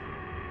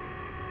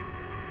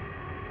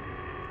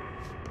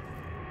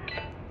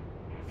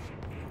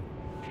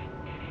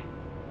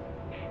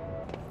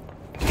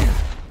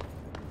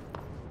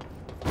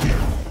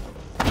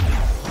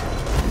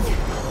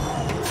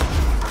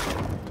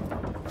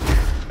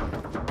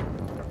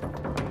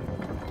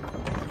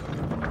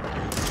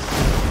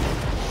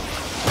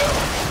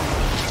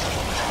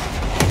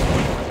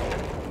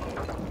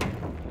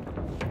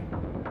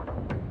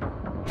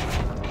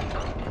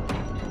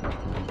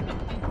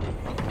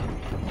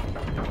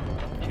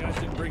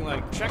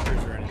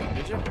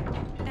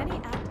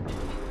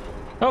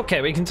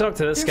 Okay, we can talk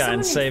to this guy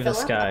and save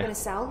this guy. Up in a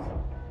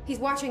cell. He's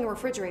watching a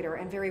refrigerator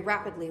and very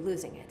rapidly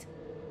losing it.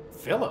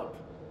 Philip?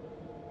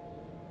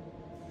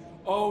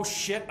 Oh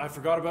shit, I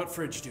forgot about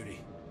fridge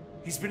duty.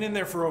 He's been in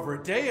there for over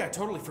a day, I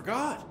totally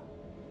forgot.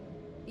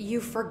 You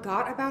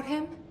forgot about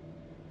him?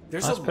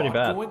 There's a lot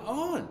going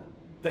on.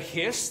 The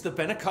hiss, the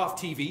Benikoff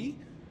TV.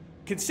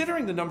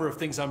 Considering the number of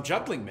things I'm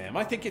juggling, ma'am,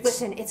 I think it's...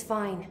 Listen, it's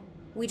fine.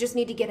 We just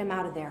need to get him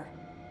out of there.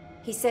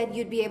 He said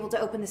you'd be able to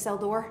open the cell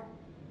door?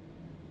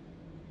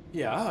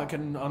 Yeah, I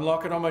can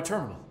unlock it on my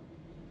terminal.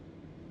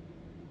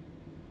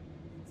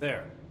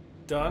 There.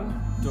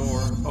 Done.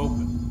 Door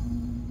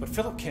open. But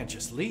Philip can't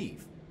just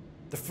leave.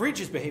 The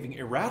fridge is behaving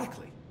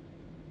erratically.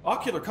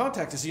 Ocular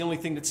contact is the only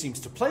thing that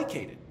seems to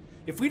placate it.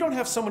 If we don't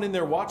have someone in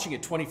there watching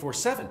it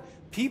 24/7,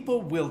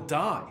 people will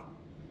die.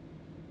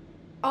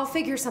 I'll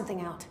figure something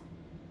out.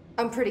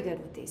 I'm pretty good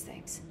with these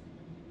things.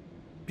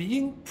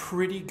 being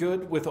pretty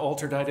good with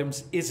altered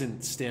items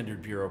isn't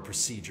standard Bureau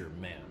procedure,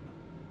 ma'am.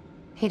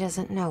 He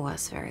doesn't know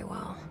us very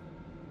well.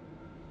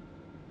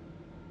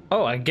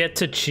 Oh, I get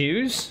to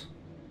choose?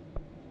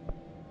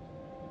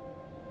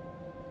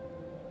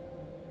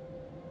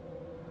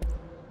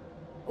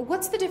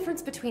 What's the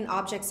difference between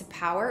objects of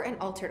power and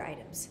altered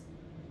items?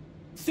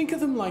 Think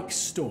of them like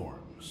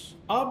storms.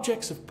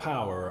 Objects of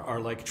power are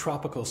like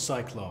tropical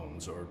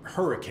cyclones or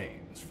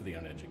hurricanes for the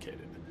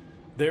uneducated.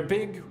 They're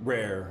big,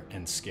 rare,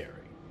 and scary.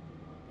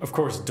 Of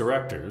course,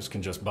 directors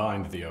can just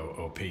bind the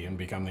OOP and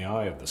become the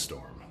eye of the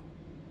storm.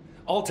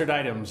 Altered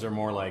items are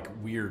more like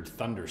weird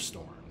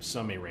thunderstorms.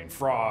 Some may rain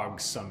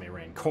frogs, some may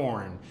rain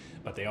corn,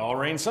 but they all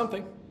rain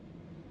something.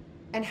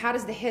 And how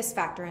does the hiss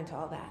factor into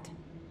all that?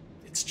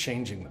 It's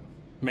changing them,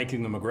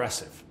 making them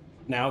aggressive.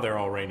 Now they're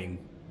all raining,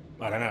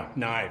 I don't know,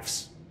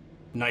 knives.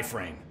 Knife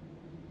rain.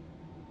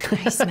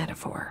 Nice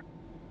metaphor.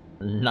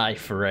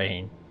 Knife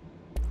rain.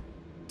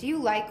 Do you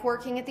like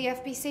working at the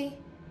FBC?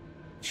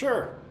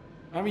 Sure.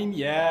 I mean,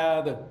 yeah,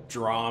 the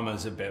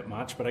drama's a bit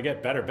much, but I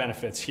get better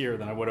benefits here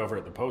than I would over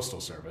at the Postal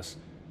Service.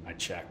 I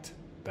checked.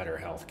 Better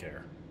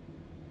healthcare.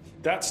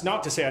 That's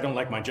not to say I don't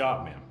like my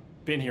job, ma'am.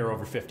 Been here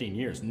over 15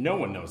 years. No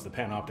one knows the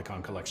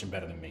Panopticon collection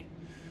better than me.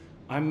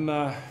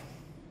 I'm,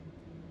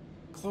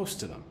 close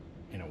to them,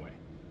 in a way.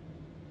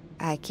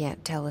 I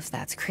can't tell if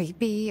that's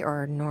creepy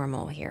or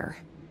normal here.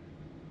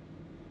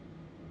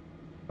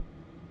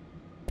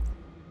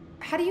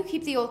 How do you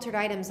keep the altered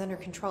items under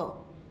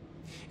control?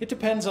 It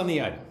depends on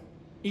the item.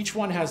 Each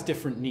one has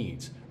different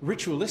needs.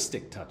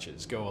 Ritualistic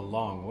touches go a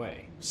long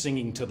way.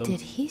 Singing to them.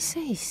 Did he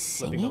say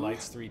Flipping the singing?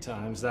 lights 3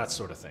 times, that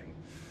sort of thing.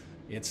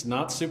 It's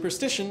not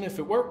superstition if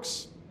it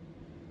works.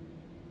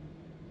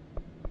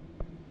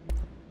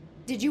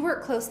 Did you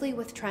work closely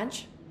with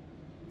Trench?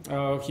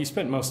 Oh, he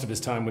spent most of his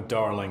time with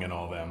Darling and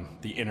all them.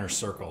 The inner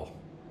circle.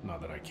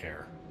 Not that I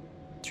care.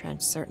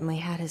 Trench certainly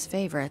had his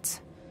favorites.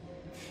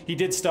 He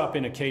did stop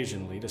in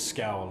occasionally to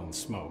scowl and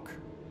smoke.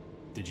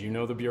 Did you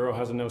know the Bureau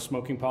has a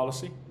no-smoking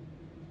policy?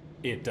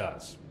 It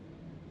does.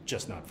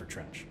 Just not for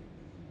Trench.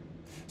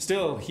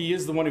 Still, he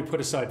is the one who put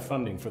aside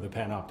funding for the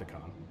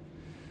Panopticon.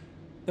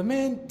 The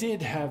man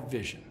did have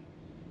vision.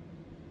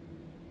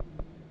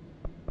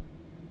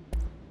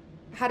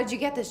 How did you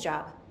get this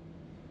job?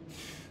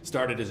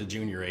 Started as a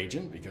junior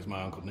agent because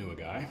my uncle knew a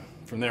guy.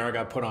 From there I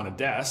got put on a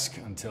desk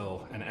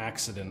until an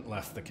accident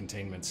left the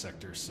containment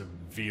sector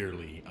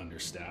severely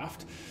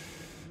understaffed.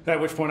 At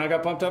which point I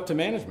got bumped up to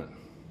management.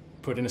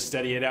 Put in a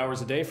steady 8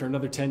 hours a day for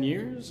another 10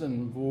 years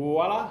and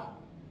voila,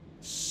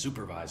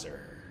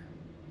 supervisor.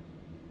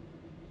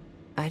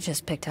 I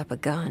just picked up a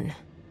gun.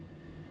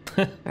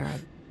 Or a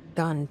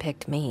gun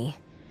picked me.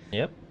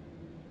 Yep.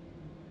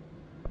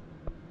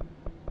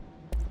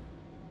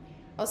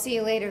 I'll see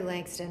you later,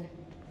 Langston.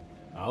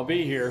 I'll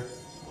be here,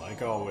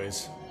 like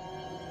always.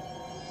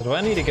 Do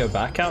I need to go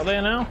back out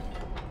there now?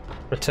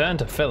 Return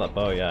to Philip.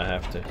 Oh yeah, I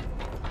have to.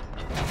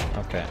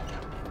 Okay.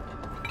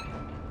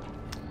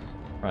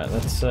 Right,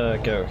 let's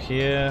go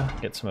here,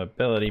 get some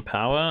ability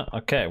power.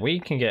 Okay, we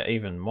can get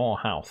even more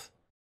health.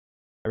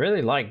 I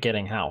really like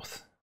getting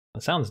health.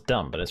 It sounds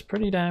dumb, but it's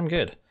pretty damn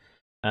good.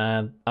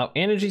 And our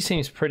energy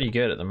seems pretty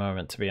good at the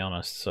moment, to be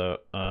honest. So,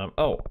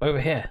 oh,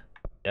 over here.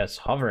 Yes,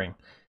 hovering.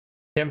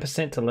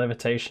 10% to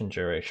levitation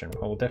duration.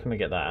 We'll definitely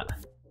get that.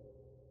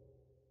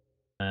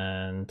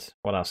 And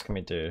what else can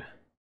we do?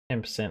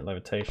 10%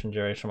 levitation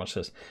duration. Watch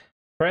this.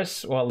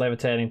 Press while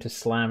levitating to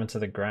slam into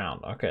the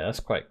ground. Okay,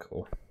 that's quite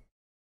cool.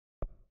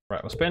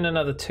 Right, we'll spend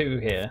another 2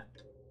 here.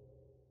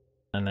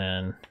 And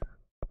then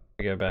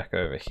we go back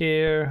over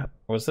here.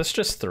 Was this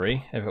just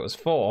 3? If it was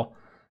 4.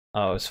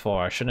 Oh, it was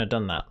 4. I shouldn't have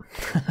done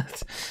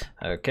that.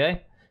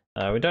 Okay.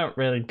 We don't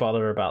really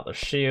bother about the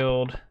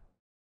shield.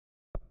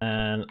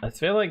 And I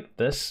feel like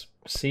this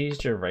seize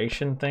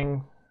duration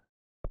thing,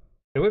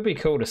 it would be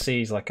cool to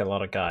seize like a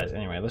lot of guys.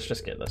 Anyway, let's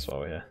just get this while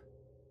we're here.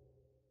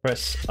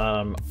 Press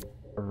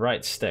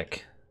right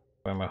stick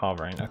when we're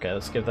hovering. Okay,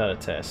 let's give that a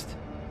test.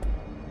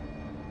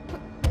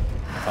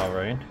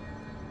 Hovering.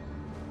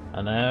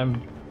 And then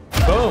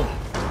boom!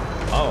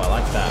 Oh, I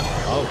like that.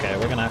 Okay,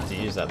 we're gonna have to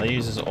use that. That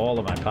uses all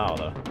of my power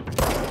though.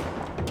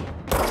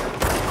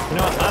 You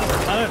know what?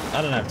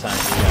 I don't have time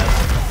for you guys.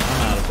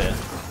 I'm out of here.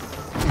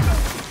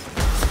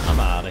 I'm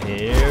out of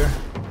here.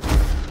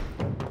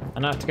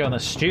 And I have to go on a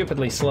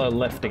stupidly slow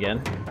lift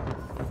again.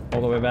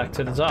 All the way back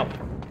to the top.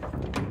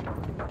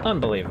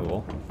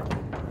 Unbelievable.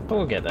 But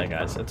we'll get there,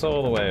 guys. It's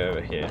all the way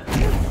over here.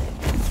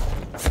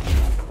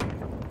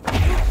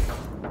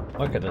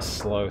 Look at this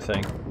slow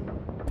thing.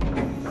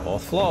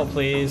 4th floor,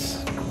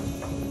 please.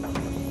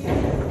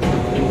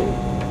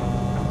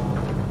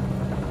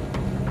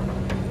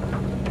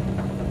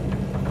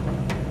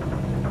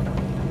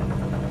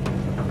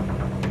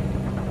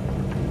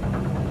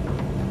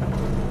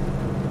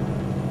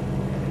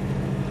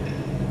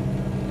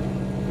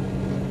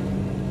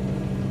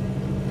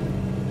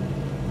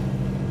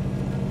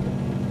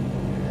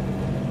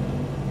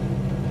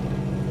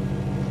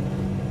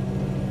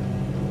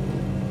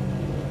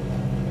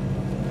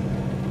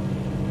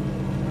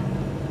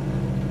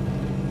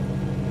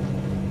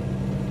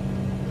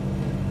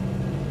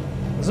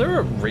 there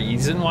a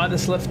reason why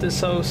this lift is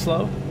so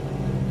slow?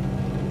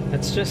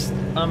 It's just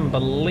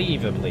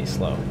unbelievably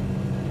slow.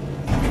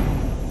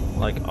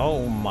 Like,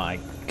 oh my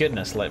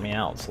goodness, let me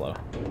out slow.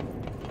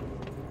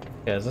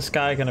 Yeah, is this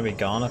guy gonna be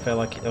gone? I feel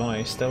like, oh no,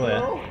 he's still here.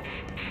 Hello?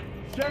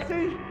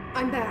 Jesse?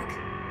 I'm back.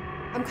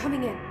 I'm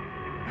coming in.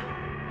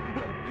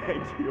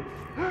 Thank you.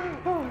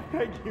 Oh,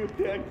 thank you,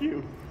 thank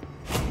you.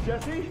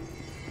 Jesse?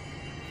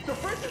 The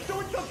fridge is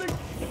doing something!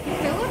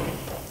 Philip?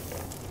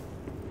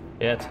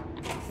 Yet.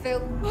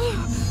 Phil.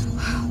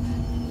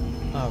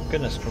 Oh,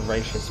 goodness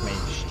gracious me.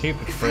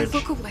 Stupid If fridge. I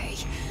look away,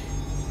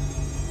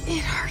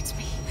 it hurts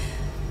me.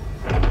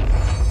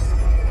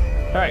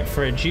 Alright,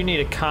 fridge, you need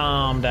to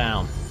calm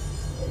down.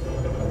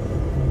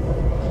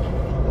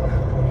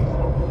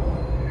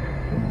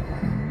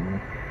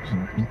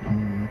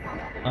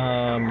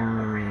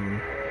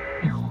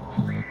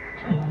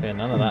 Yeah,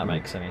 none of that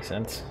makes any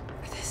sense.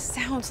 This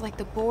sounds like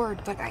the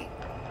board, but I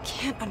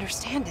can't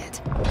understand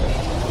it. What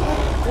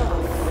the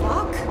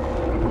fuck?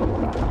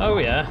 Oh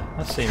yeah,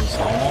 that seems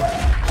normal.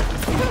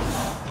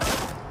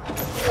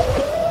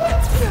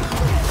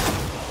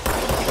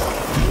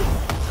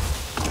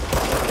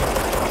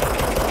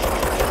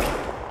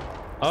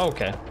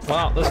 Okay,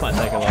 well, this might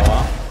take a little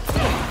while.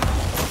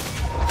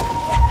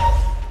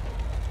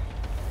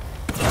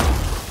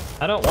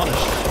 I don't want to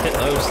hit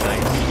those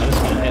things. I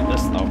just want to hit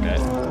this. Okay,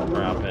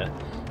 we're up here.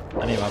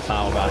 I need my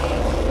power back.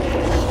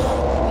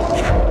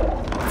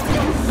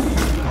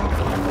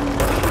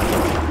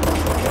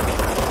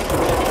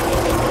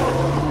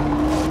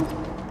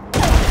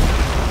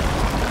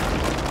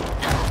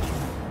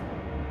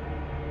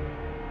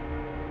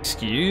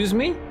 Excuse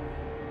me?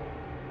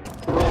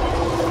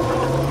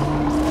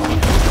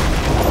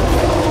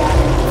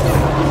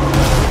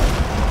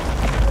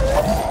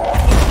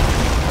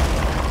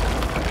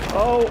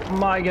 Oh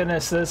my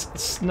goodness,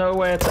 there's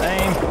nowhere to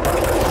aim.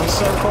 I'm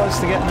so close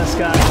to getting this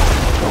guy.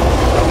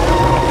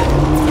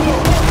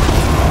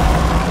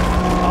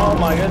 Oh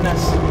my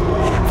goodness.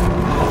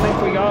 I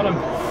think we got him.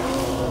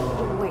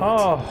 Wait.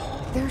 Oh.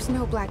 There's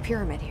no Black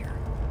Pyramid here.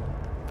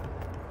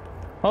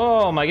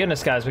 Oh my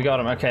goodness, guys, we got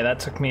him. Okay, that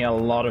took me a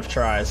lot of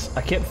tries.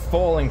 I kept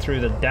falling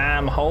through the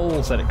damn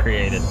holes that it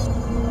created.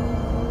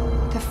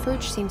 The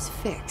fridge seems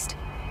fixed.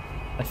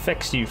 I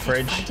fixed you,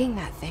 fridge. Did fighting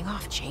that thing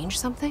off change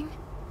something?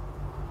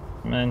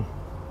 Man,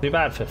 too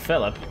bad for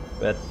Philip,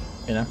 but,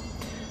 you know.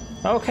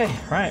 Okay,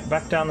 right,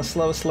 back down the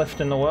slowest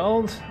lift in the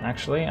world.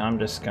 Actually, I'm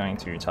just going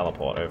to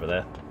teleport over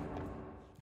there.